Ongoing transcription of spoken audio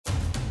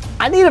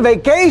I need a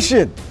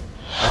vacation.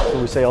 That's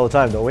what we say all the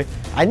time, don't we?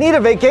 I need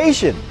a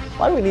vacation.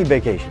 Why do we need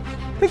vacations?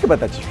 Think about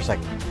that just for a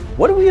second.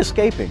 What are we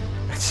escaping?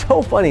 It's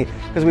so funny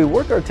because we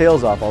work our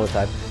tails off all the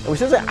time and we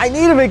say, I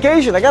need a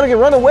vacation. I got to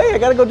run away. I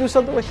got to go do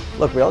something.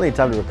 Look, we all need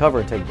time to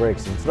recover and take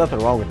breaks, and there's nothing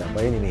wrong with that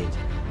by any means.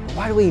 But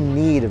why do we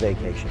need a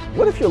vacation?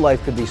 What if your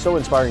life could be so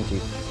inspiring to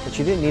you that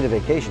you didn't need a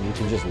vacation? You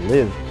can just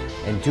live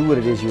and do what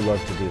it is you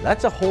love to do.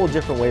 That's a whole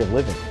different way of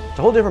living. It's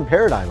a whole different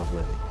paradigm of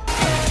living.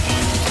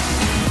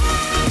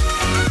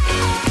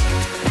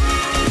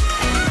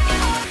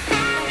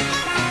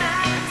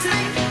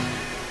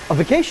 A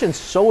vacation's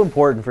so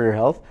important for your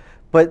health,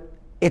 but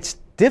it's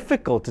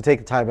difficult to take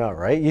the time out,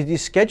 right? You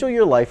schedule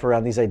your life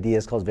around these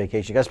ideas called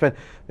vacation. You got to spend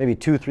maybe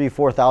 $2,000,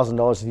 $3,000,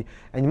 $4,000,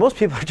 and most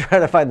people are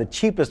trying to find the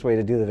cheapest way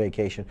to do the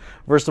vacation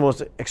versus the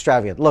most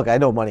extravagant. Look, I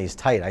know money is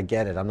tight. I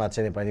get it. I'm not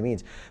saying it by any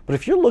means. But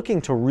if you're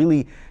looking to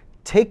really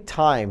take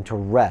time to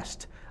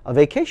rest, a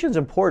vacation is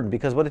important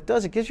because what it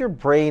does, it gives your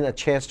brain a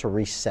chance to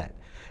reset.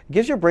 It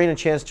gives your brain a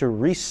chance to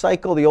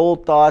recycle the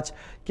old thoughts,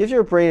 gives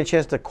your brain a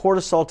chance to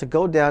cortisol to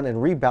go down and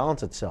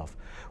rebalance itself.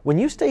 When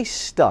you stay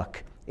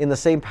stuck in the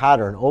same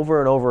pattern over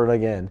and over and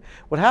again,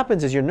 what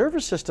happens is your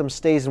nervous system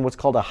stays in what's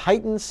called a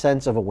heightened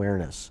sense of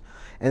awareness.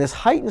 And this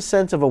heightened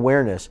sense of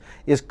awareness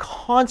is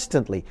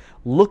constantly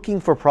looking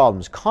for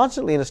problems,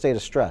 constantly in a state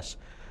of stress.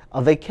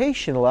 A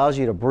vacation allows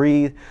you to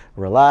breathe,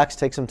 relax,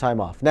 take some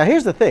time off. Now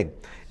here's the thing,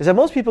 is that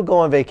most people go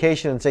on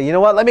vacation and say, you know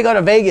what, let me go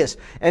to Vegas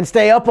and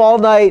stay up all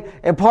night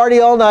and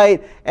party all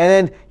night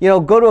and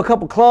then, go to a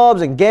couple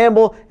clubs and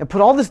gamble and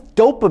put all this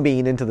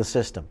dopamine into the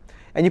system.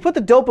 And you put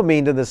the dopamine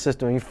into the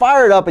system and you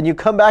fire it up and you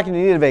come back and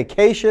you need a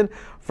vacation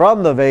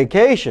from the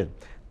vacation.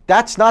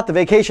 That's not the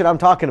vacation I'm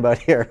talking about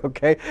here,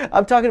 okay?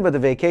 I'm talking about the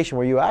vacation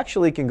where you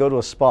actually can go to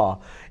a spa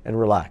and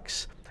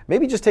relax.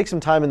 Maybe just take some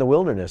time in the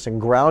wilderness and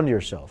ground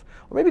yourself.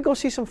 Or maybe go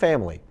see some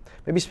family.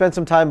 Maybe spend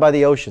some time by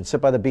the ocean, sit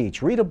by the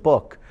beach, read a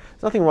book.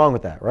 There's nothing wrong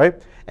with that, right?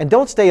 And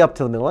don't stay up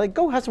till the middle of the night.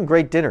 Go have some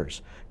great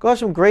dinners. Go have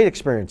some great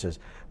experiences.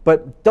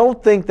 But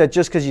don't think that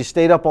just because you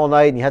stayed up all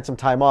night and you had some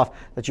time off,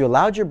 that you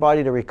allowed your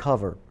body to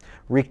recover.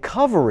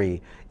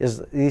 Recovery is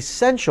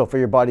essential for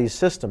your body's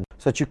system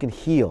so that you can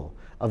heal.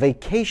 A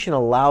vacation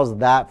allows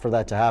that for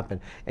that to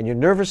happen. And your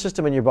nervous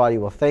system and your body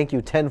will thank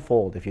you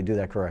tenfold if you do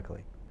that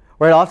correctly.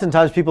 Right?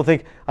 Oftentimes people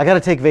think, I got to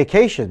take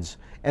vacations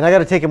and I got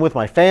to take them with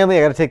my family.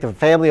 I got to take the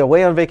family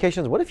away on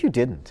vacations. What if you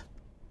didn't?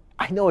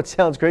 I know it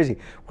sounds crazy.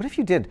 What if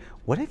you did?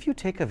 What if you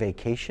take a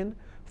vacation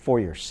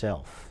for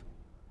yourself?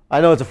 I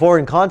know it's a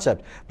foreign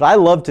concept, but I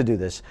love to do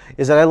this,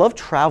 is that I love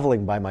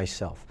traveling by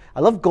myself.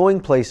 I love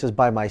going places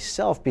by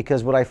myself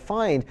because what I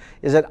find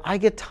is that I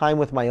get time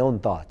with my own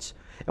thoughts.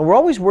 And we're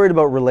always worried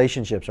about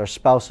relationships, our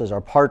spouses,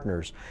 our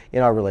partners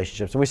in our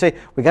relationships. And we say,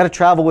 we got to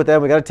travel with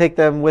them, we got to take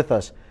them with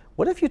us.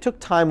 What if you took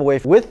time away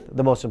with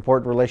the most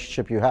important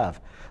relationship you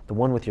have, the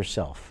one with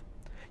yourself?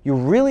 You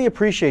really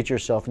appreciate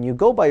yourself and you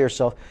go by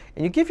yourself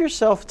and you give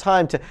yourself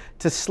time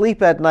to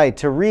sleep at night,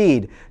 to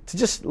read, to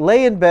just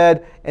lay in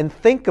bed and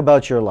think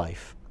about your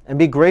life and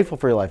be grateful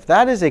for your life.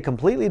 That is a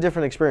completely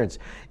different experience.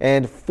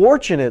 And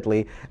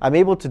fortunately, I'm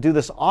able to do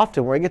this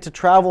often where I get to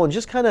travel and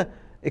just kind of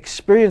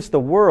experience the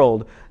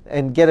world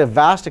and get a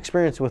vast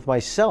experience with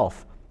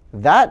myself.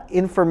 That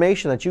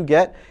information that you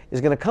get is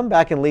going to come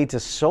back and lead to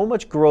so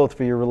much growth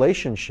for your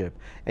relationship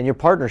and your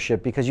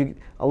partnership because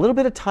a little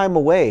bit of time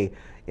away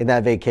in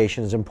that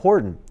vacation is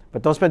important.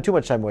 But don't spend too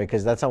much time away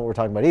because that's not what we're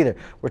talking about either.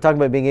 We're talking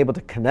about being able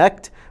to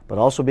connect, but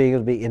also being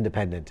able to be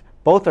independent.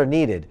 Both are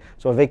needed.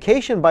 So a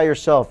vacation by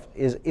yourself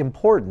is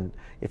important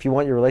if you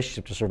want your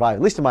relationship to survive,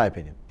 at least in my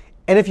opinion.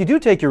 And if you do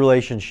take your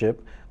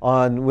relationship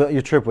on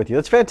your trip with you,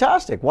 that's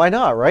fantastic. Why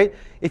not, right?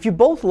 If you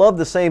both love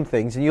the same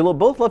things and you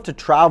both love to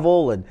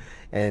travel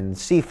and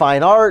see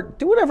fine art,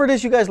 do whatever it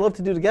is you guys love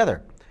to do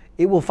together.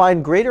 It will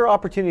find greater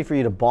opportunity for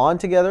you to bond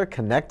together,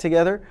 connect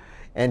together,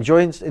 and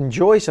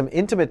enjoy some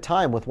intimate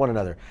time with one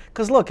another.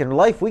 Because look, in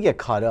life we get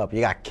caught up.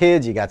 You got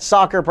kids, you got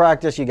soccer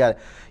practice, you got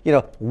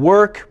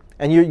work,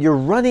 and you're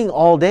running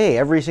all day,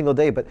 every single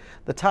day. But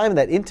the time,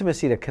 that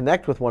intimacy to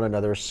connect with one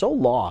another is so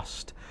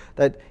lost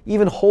that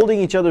even holding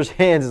each other's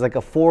hands is like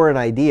a foreign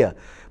idea.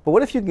 But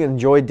what if you can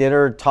enjoy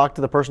dinner, talk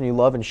to the person you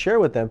love, and share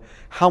with them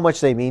how much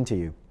they mean to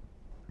you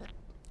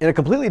in a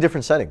completely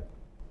different setting?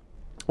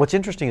 What's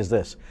interesting is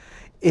this,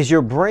 is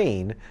your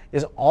brain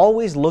is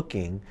always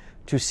looking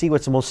to see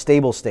what's the most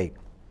stable state.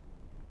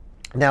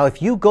 Now,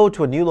 if you go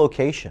to a new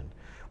location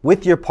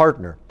with your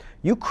partner,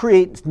 you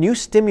create new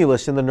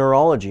stimulus in the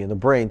neurology in the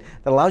brain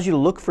that allows you to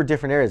look for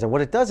different areas. And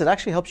what it does, it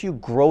actually helps you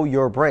grow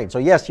your brain. So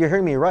yes, you're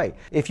hearing me right.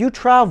 If you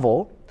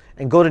travel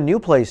and go to new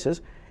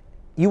places,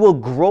 you will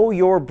grow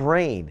your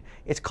brain.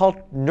 It's called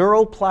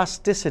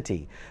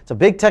neuroplasticity. It's a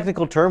big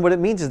technical term. What it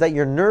means is that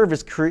your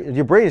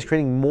brain is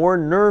creating more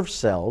nerve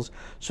cells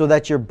so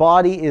that your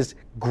body is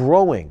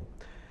growing.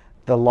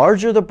 The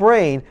larger the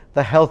brain,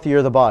 the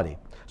healthier the body.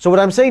 So what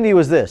I'm saying to you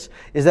is this,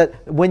 is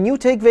that when you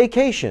take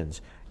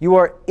vacations, you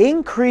are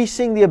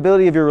increasing the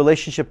ability of your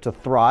relationship to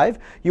thrive.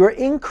 You are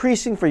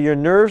increasing for your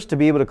nerves to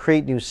be able to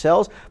create new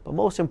cells. But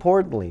most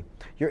importantly,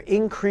 you're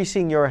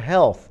increasing your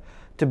health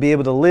to be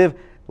able to live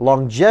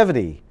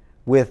longevity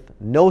with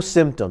no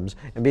symptoms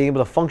and being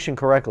able to function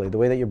correctly the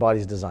way that your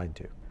body's designed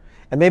to.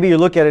 And maybe you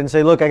look at it and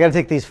say, look, I got to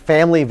take these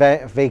family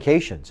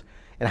vacations.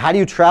 And how do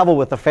you travel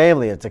with the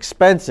family? It's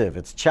expensive,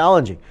 it's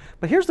challenging.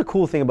 But here's the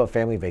cool thing about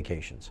family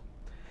vacations,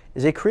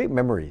 is they create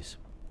memories.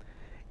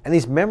 And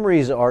these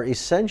memories are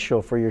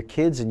essential for your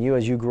kids and you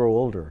as you grow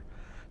older,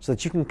 so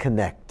that you can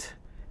connect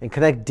and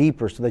connect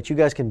deeper, so that you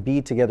guys can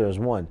be together as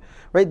one.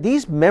 Right?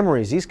 These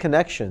memories, these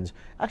connections,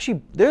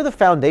 actually, they're the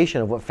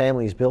foundation of what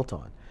family is built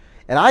on.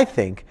 And I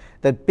think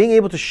that being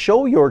able to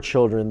show your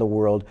children the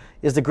world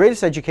is the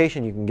greatest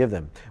education you can give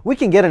them. We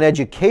can get an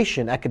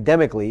education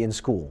academically in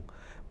school,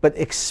 but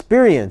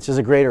experience is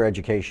a greater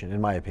education, in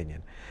my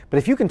opinion. But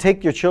if you can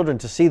take your children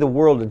to see the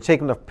world and take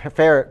them to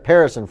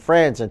Paris and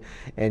France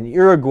and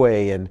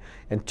Uruguay and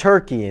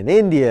Turkey and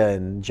India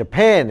and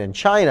Japan and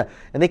China,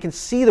 and they can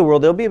see the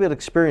world, they'll be able to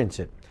experience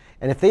it.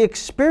 And if they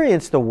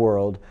experience the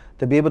world,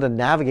 they'll be able to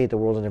navigate the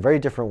world in a very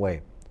different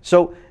way.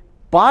 So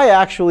by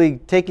actually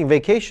taking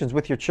vacations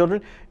with your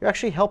children, you're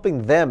actually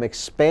helping them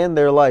expand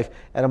their life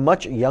at a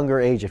much younger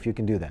age if you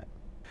can do that.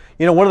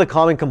 You know, one of the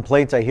common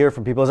complaints I hear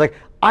from people is like,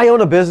 I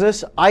own a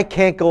business, I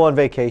can't go on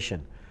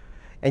vacation.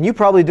 And you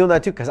probably doing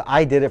that too, because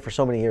I did it for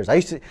so many years. I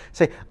used to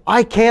say,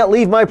 I can't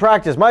leave my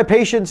practice, my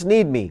patients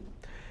need me.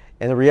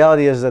 And the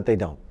reality is that they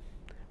don't.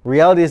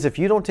 Reality is if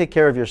you don't take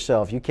care of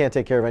yourself, you can't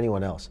take care of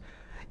anyone else.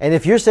 And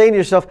if you're saying to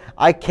yourself,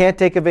 I can't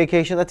take a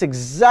vacation, that's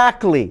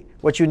exactly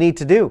what you need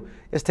to do,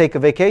 is take a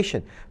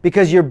vacation,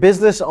 because your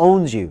business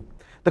owns you.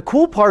 The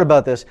cool part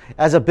about this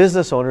as a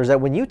business owner is that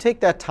when you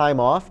take that time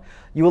off,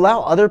 you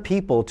allow other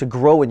people to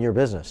grow in your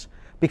business,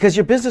 because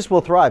your business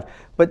will thrive.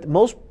 But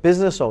most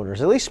business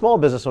owners, at least small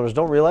business owners,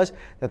 don't realize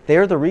that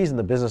they're the reason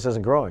the business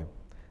isn't growing.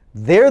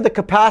 They're the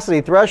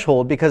capacity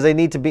threshold because they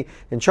need to be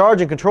in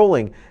charge and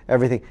controlling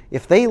everything.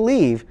 If they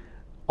leave,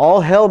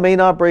 all hell may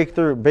not break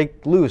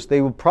loose.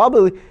 They will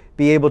probably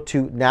be able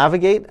to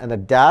navigate and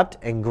adapt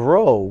and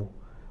grow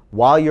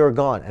while you're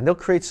gone, and they'll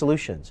create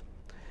solutions.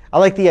 I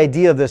like the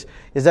idea of this,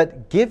 is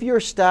that give your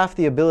staff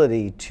the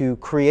ability to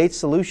create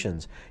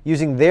solutions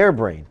using their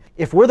brain.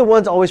 If we're the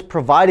ones always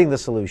providing the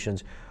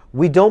solutions,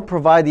 we don't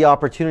provide the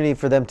opportunity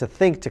for them to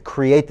think to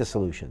create the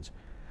solutions.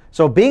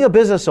 So being a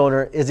business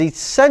owner is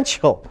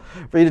essential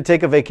for you to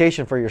take a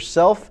vacation for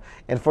yourself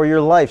and for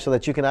your life so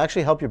that you can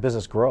actually help your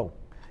business grow.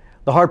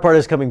 The hard part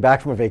is coming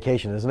back from a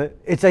vacation, isn't it?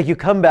 It's like you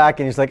come back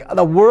and it's like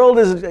the world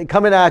is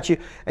coming at you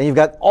and you've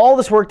got all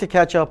this work to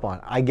catch up on.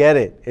 I get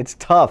it. It's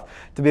tough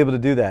to be able to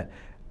do that.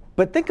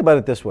 But think about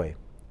it this way.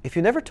 If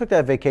you never took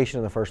that vacation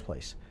in the first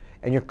place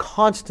and you're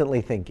constantly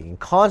thinking and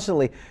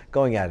constantly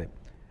going at it,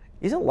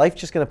 isn't life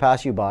just going to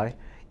pass you by?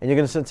 And you're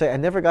going to say, I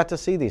never got to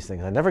see these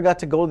things. I never got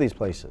to go to these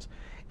places.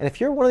 And if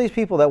you're one of these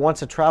people that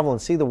wants to travel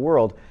and see the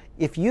world,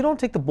 if you don't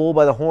take the bull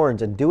by the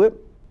horns and do it,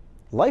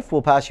 life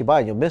will pass you by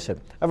and you'll miss it.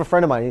 I have a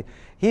friend of mine,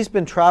 he's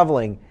been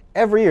traveling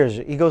every year.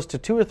 He goes to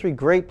 2 or 3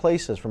 great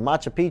places, from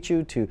Machu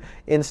Picchu to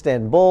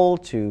Istanbul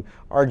to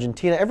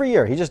Argentina. Every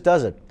year, he just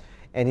does it.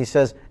 And he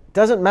says, it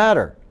doesn't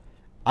matter.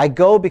 I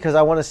go because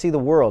I want to see the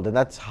world, and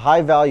that's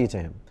high value to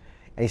him.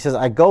 And he says,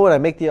 I go and I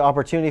make the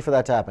opportunity for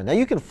that to happen. Now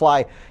you can fly,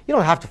 you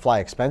don't have to fly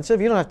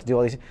expensive, you don't have to do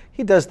all these.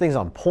 He does things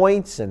on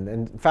points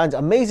and finds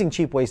amazing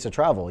cheap ways to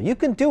travel. You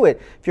can do it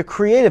if you're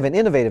creative and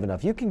innovative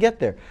enough. You can get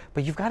there,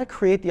 but you've got to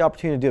create the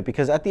opportunity to do it,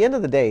 because at the end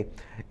of the day,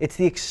 it's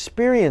the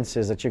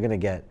experiences that you're going to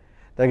get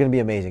that are going to be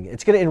amazing.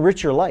 It's going to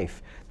enrich your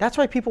life. That's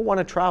why people want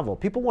to travel.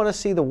 People want to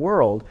see the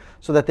world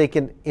so that they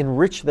can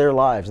enrich their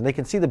lives and they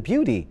can see the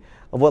beauty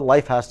of what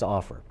life has to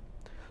offer.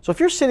 So if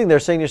you're sitting there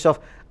saying to yourself,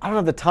 I don't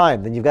have the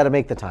time, then you've got to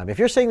make the time. If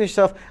you're saying to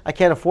yourself, I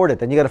can't afford it,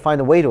 then you got to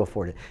find a way to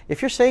afford it.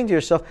 If you're saying to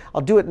yourself,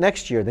 I'll do it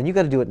next year, then you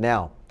got to do it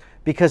now.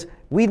 Because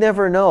we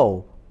never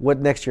know what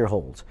next year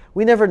holds.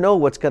 We never know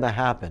what's going to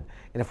happen.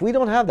 And if we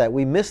don't have that,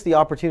 we miss the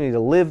opportunity to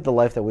live the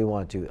life that we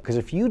want to. Because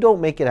if you don't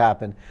make it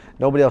happen,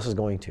 nobody else is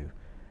going to.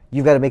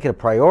 You've got to make it a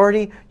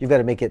priority. You've got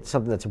to make it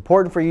something that's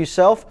important for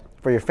yourself,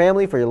 for your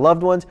family, for your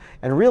loved ones,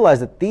 and realize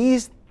that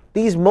these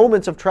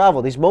moments of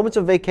travel, these moments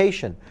of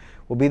vacation,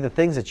 will be the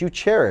things that you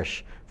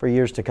cherish for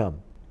years to come.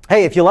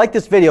 Hey, if you like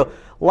this video,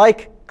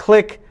 like,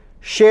 click,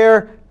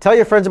 share, tell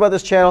your friends about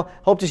this channel.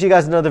 Hope to see you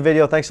guys in another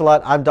video. Thanks a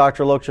lot. I'm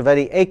Dr. Alok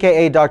Trivedi,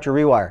 aka Dr.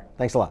 Rewire.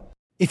 Thanks a lot.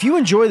 If you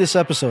enjoy this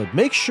episode,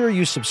 make sure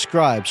you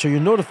subscribe so you're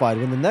notified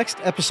when the next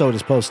episode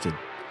is posted.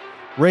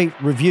 Rate,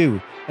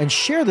 review, and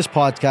share this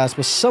podcast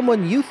with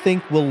someone you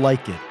think will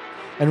like it.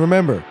 And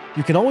remember,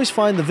 you can always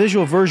find the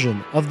visual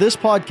version of this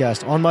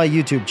podcast on my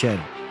YouTube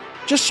channel.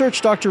 Just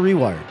search Dr.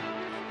 Rewire.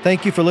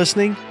 Thank you for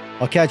listening.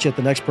 I'll catch you at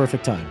the next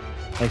perfect time.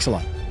 Thanks a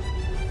lot.